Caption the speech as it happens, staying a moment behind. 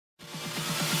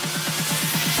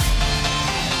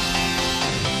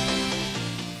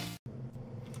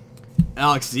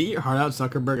Alex, did you eat your heart out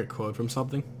Zuckerberg a quote from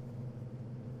something?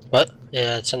 What?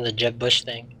 Yeah, it's in the Jeb Bush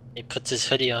thing. He puts his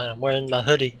hoodie on. I'm wearing my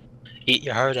hoodie. Eat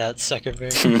your heart out,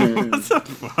 Zuckerberg. What the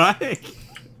fuck?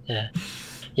 Yeah.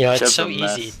 You know, it's Jeb's so a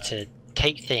easy mess. to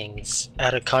take things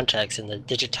out of context in the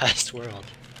digitized world.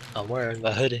 I'm wearing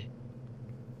my hoodie.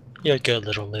 You're a good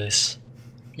little moose.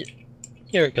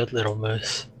 You're a good little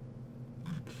moose.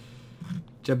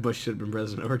 Jeb Bush should have been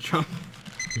president over Trump.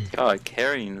 God,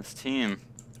 carrying this team.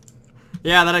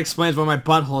 Yeah, that explains why my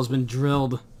butthole has been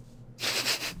drilled.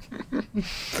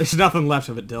 There's nothing left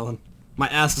of it, Dylan. My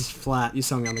ass is flat. You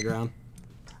saw me on the ground.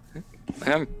 I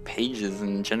got pages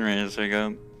and generators I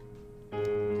got.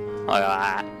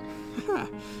 Ah.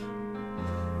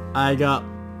 I got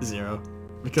 0.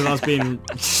 Because I was being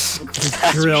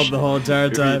drilled the whole entire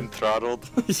You're time. being throttled.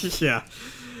 Yeah.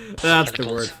 That's the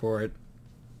word for it.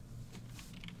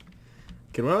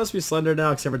 Can one of us be Slender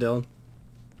now except for Dylan?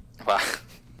 Wow.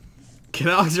 Can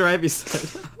Alex or I be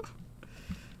Slender?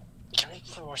 Can we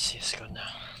play more CSGO now?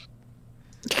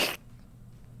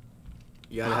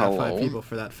 You gotta have 5 Hello? people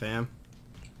for that, fam.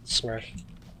 Smurf.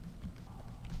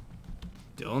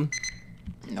 Dylan?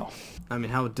 No. I mean,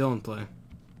 how would Dylan play?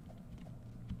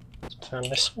 Found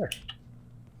my Smurf.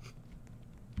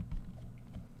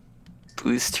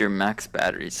 Boost your max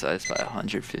battery size by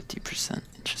 150%.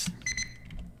 Interesting.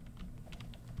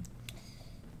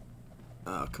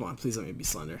 Oh, come on, please let me be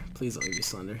Slender. Please let me be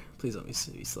Slender. Please let me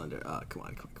be Slender. Oh, come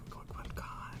on. Come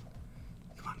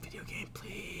on, video game,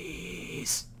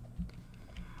 please.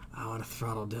 I want to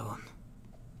throttle Dylan.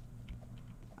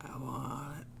 I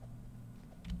want it.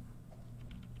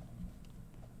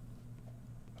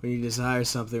 When you desire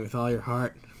something with all your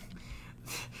heart,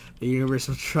 the universe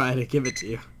will try to give it to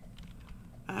you.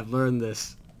 I've learned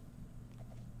this.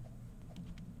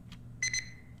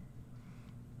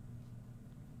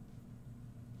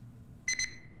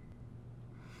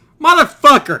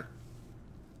 Motherfucker!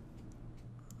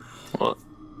 What?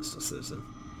 Still citizen.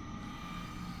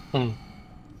 Hmm.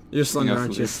 You're Slender,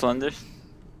 aren't you? Slender?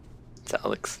 It's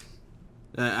Alex.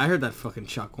 I heard that fucking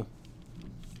chuckle.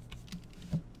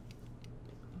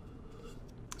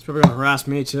 He's probably gonna harass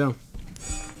me too.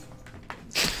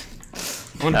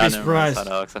 I wouldn't be surprised.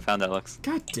 I found Alex.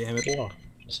 God damn it. Cool.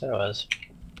 So it was.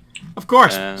 Of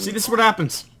course! And- See, this is what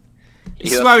happens. This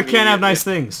He is why we left can't have immediately. nice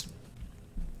things.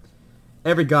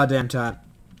 Every goddamn time.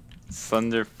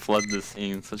 Slender flood the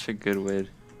scene. Such a good way.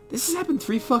 This has happened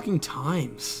 3 fucking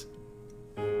times.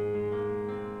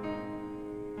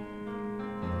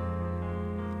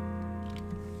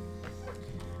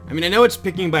 I mean, I know it's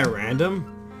picking by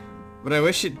random, but I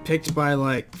wish it picked by,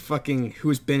 like, fucking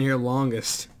who's been here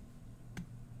longest.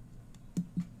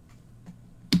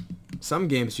 Some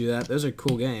games do that. Those are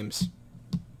cool games.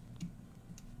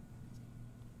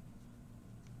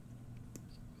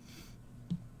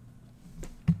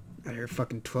 I hear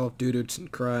fucking 12 doo-doots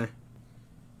and cry.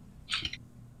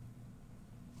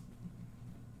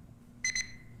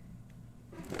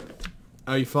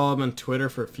 Oh, you follow him on Twitter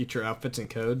for future outfits and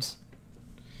codes?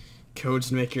 Codes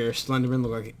to make your Slenderman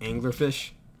look like an anglerfish?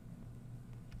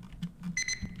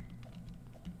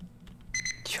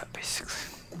 Yeah, basically.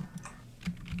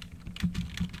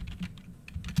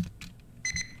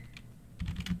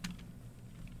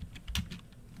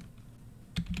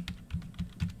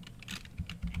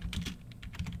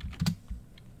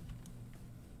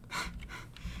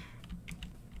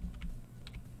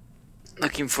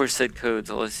 Looking for said codes,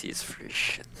 all I see is free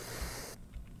shit.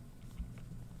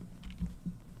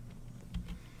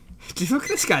 Dude, look at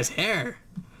this guy's hair.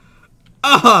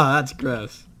 Oh, that's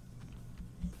gross.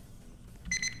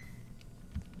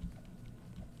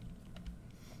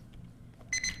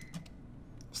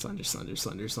 Slender, Slender,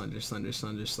 Slender, Slender, Slender,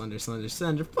 Slender, Slender, Slender,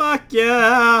 Slender. Fuck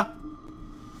yeah!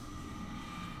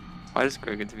 Why does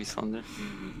Greg get to be Slender?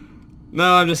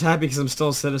 No, I'm just happy because I'm still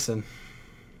a citizen.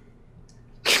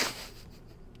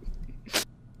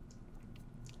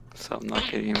 So I'm not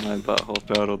getting my butthole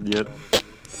throttled yet.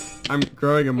 I'm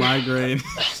growing a migraine.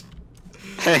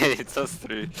 Hey, it's us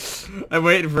 3. I'm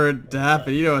waiting for it to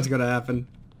happen. You know what's gonna happen.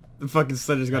 The fucking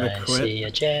Slender's gonna I quit. see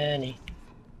a Jenny.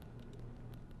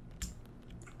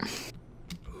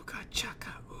 Ooga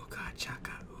chaka, ooga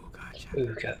chaka, ooga chaka.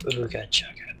 Ooga, ooga,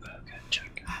 chugga, ooga,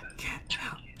 chugga. I can't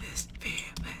help this feeling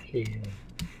Yeah.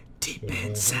 deep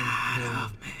inside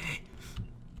of me.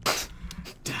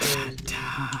 Da da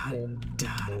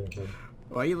da.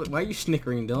 Why are you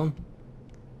snickering, Dylan?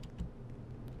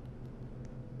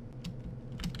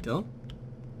 Dylan?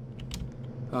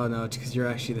 Oh no, it's because you're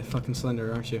actually the fucking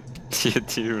Slender, aren't you? Yeah,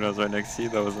 dude, when I was right next to you,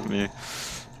 that wasn't me.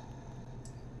 It's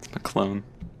my clone.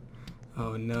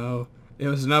 Oh no. It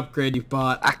was an upgrade you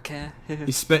bought. I can't.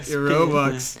 You spent your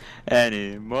Robux.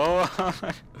 Anymore.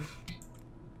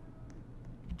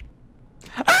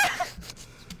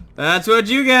 That's what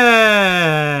you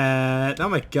get! Oh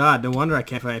my god, no wonder I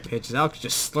can't find any pages. Alex is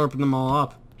just slurping them all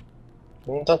up.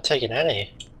 Don't take it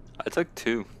any. I took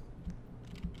 2.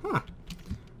 Huh.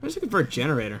 I was looking for a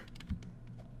generator.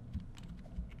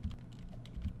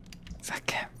 I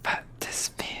can't fight this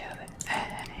feeling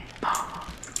anymore.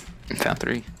 I found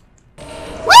 3.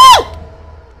 Woo!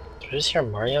 Did you just hear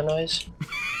Mario noise?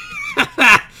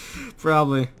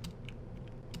 Probably.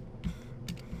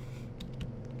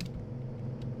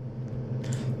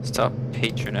 Stop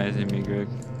patronizing me, Greg.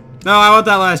 No, I want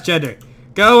that last gender.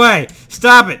 Go away!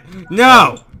 Stop it!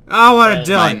 No! I want to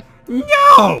do it!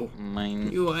 No!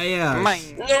 Mine. You ass.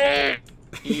 Mine.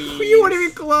 You weren't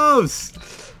even close!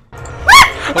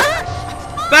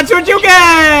 That's what you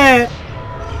get!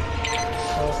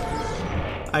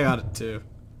 I got it too.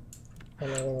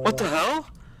 What the hell?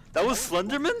 That was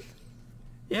Slenderman?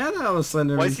 Yeah, that was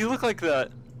Slender. Why does he look like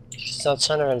that? It's not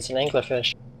Slenderman's an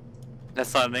anglerfish.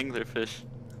 That's not an anglerfish.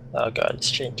 Oh god, it's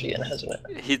changed again, hasn't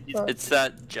it? It's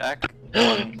that Jack,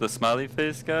 the smiley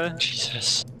face guy.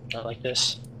 Jesus, not like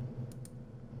this.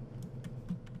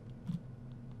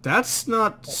 That's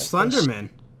not Slenderman.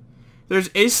 There's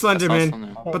a Slenderman,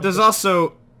 Slenderman. but there's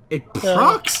also a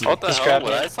Proxy. What the Just hell? grab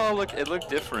What it. I saw it looked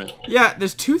different. Yeah,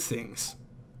 there's 2 things.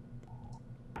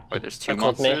 Wait, there's 2 That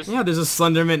called me. monsters? Yeah, there's a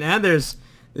Slenderman and there's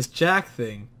this Jack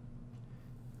thing.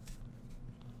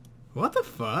 What the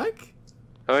fuck?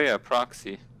 Oh yeah,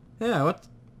 Proxy. Yeah, what?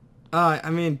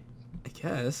 I mean, I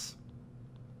guess.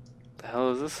 The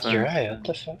hell is this thing? You're right, what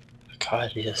the fuck?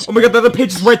 God, yes. Oh my god, the other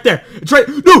page is right there. It's right.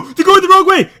 No, they're going the wrong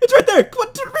way. It's right there. Come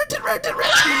on, turn right, turn right, turn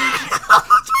right.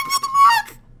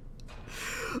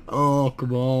 Oh,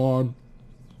 come on.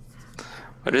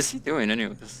 What is he doing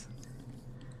anyways?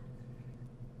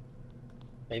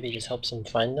 Maybe it just helps him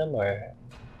find them, or...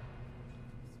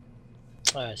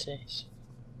 Oh, I see.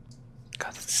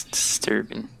 God, that's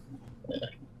disturbing.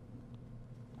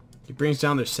 He brings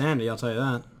down their sanity, I'll tell you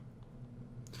that.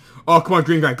 Oh, come on,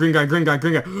 green guy, green guy, green guy,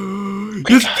 green guy.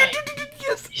 Yes, guy.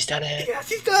 yes, He's done it! yes,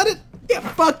 he's got it. Yeah,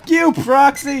 fuck you,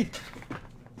 Proxy.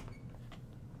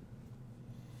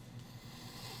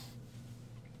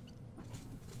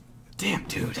 Damn,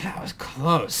 dude, that was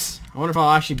close. I wonder if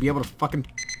I'll actually be able to fucking...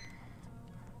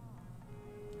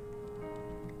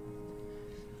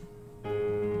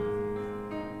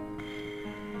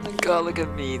 God, look at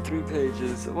me, 3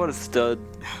 pages. What a stud.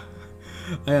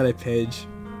 I got a page.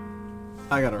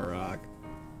 I got a rock.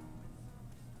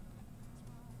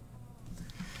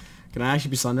 Can I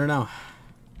actually be Slender now?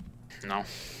 No.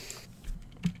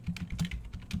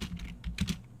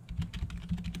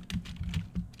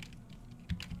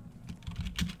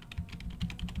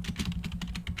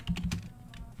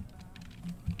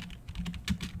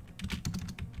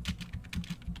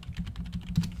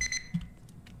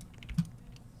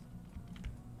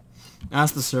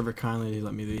 Ask the server kindly to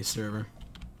let me the server.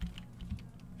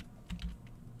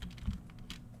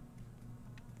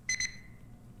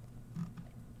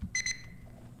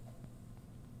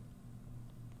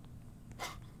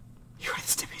 You are the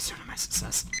stepping stone of my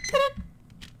success.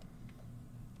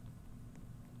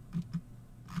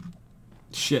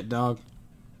 Shit, dog.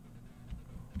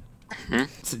 Hmm?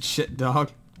 It's a shit,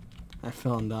 dog. I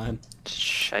fell and died.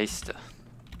 Shyster.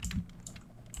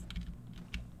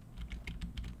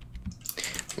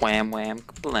 Wham wham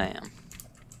kablam.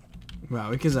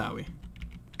 Wowie kazowie.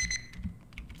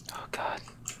 Oh god.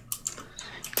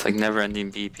 It's like never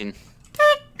ending beeping.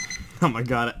 Oh my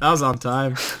god, that was on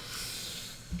time.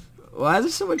 Why is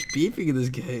there so much beeping in this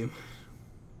game?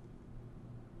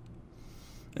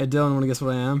 Hey Dylan, wanna guess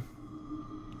what I am?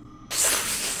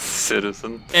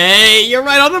 Citizen. Hey, you're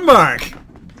right on the mark!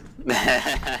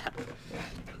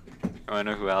 I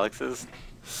know who Alex is.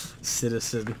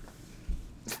 Citizen.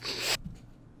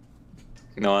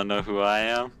 No one know who I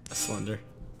am. Slender.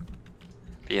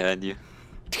 Behind you.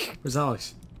 Where's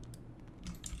Alex?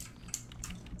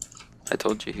 I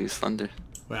told you he was Slender.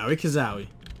 Wowie kazowie.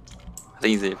 I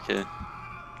think he's AFK.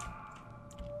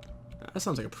 That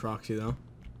sounds like a proxy though.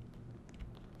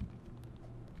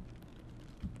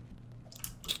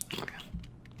 Okay.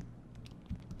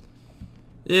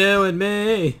 You and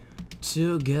me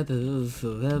together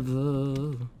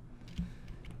forever.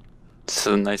 It's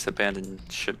a nice abandoned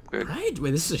ship, Greg. Right?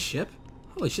 Wait, this is a ship?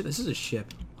 Holy shit, this is a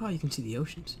ship. Wow, you can see the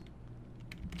oceans.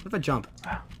 What if I jump?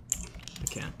 Wow. I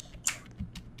can.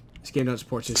 This game doesn't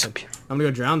support suicide. beautiful. I'm gonna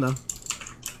go drown though.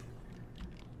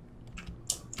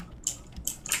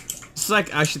 This is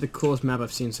like actually the coolest map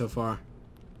I've seen so far.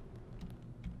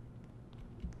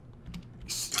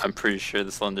 I'm pretty sure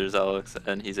the Slender's Alex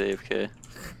and he's AFK.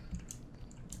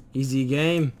 Easy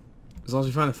game. As long as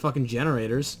we find the fucking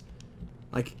generators.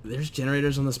 Like, there's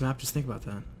generators on this map, just think about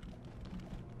that.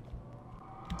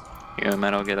 Yeah, I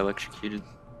might all get electrocuted.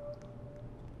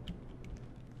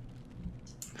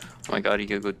 Oh my god, you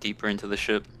gotta go deeper into the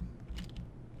ship.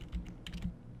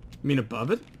 You mean above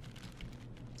it?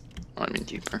 Oh, I mean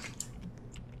deeper.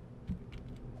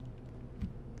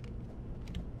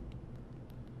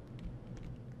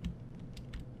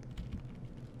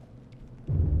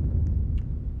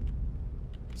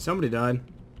 Somebody died.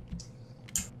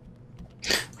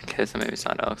 Okay, so maybe it's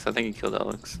not Alex. I think he killed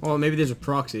Alex. Well, maybe there's a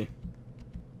proxy.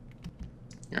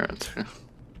 Yeah, that's true.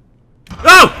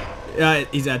 Oh! Yeah,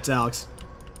 it's Alex.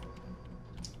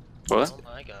 What? Oh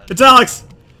my god. It's Alex!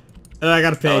 And I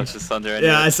got a page. Alex is Slender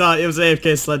anyway. Yeah, I saw it. It was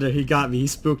AFK Slender. He got me. He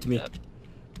spooked me. Yep.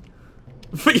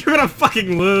 But you're gonna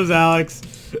fucking lose, Alex.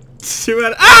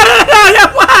 Ah, no,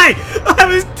 yeah, why? I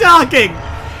was talking.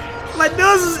 My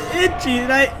nose is itchy,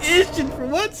 and I itched it for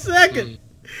 1 second.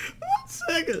 1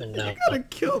 second. No. You're gonna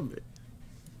kill me.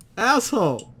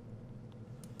 Asshole.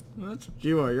 That's what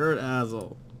you are. You're an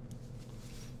asshole.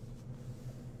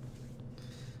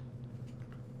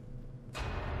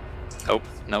 Nope,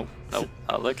 nope, nope.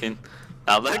 Not looking.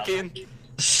 Not looking.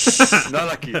 Not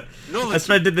lucky. No lucky. That's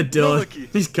why I did the No Dylan. lucky.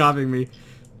 He's copying me.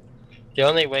 The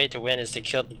only way to win is to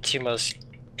kill the two most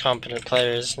competent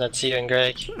players, and that's you and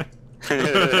Greg.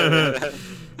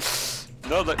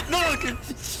 No luck. No looking.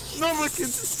 No looking.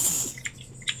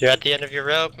 You're at the end of your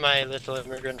rope, my little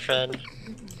immigrant friend.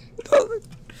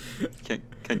 Can't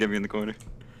get me in the corner.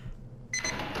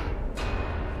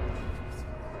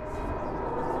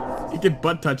 He can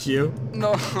butt touch you.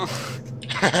 No.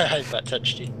 I butt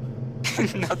touched you.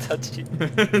 Not touched you.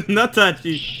 Not touch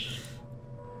you.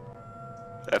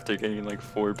 After getting like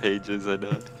 4 pages, I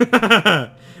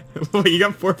died. Well, you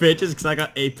got 4 pages because I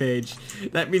got a page.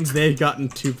 That means they've gotten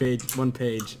 1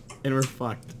 page, and we're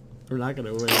fucked. We're not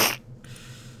gonna win.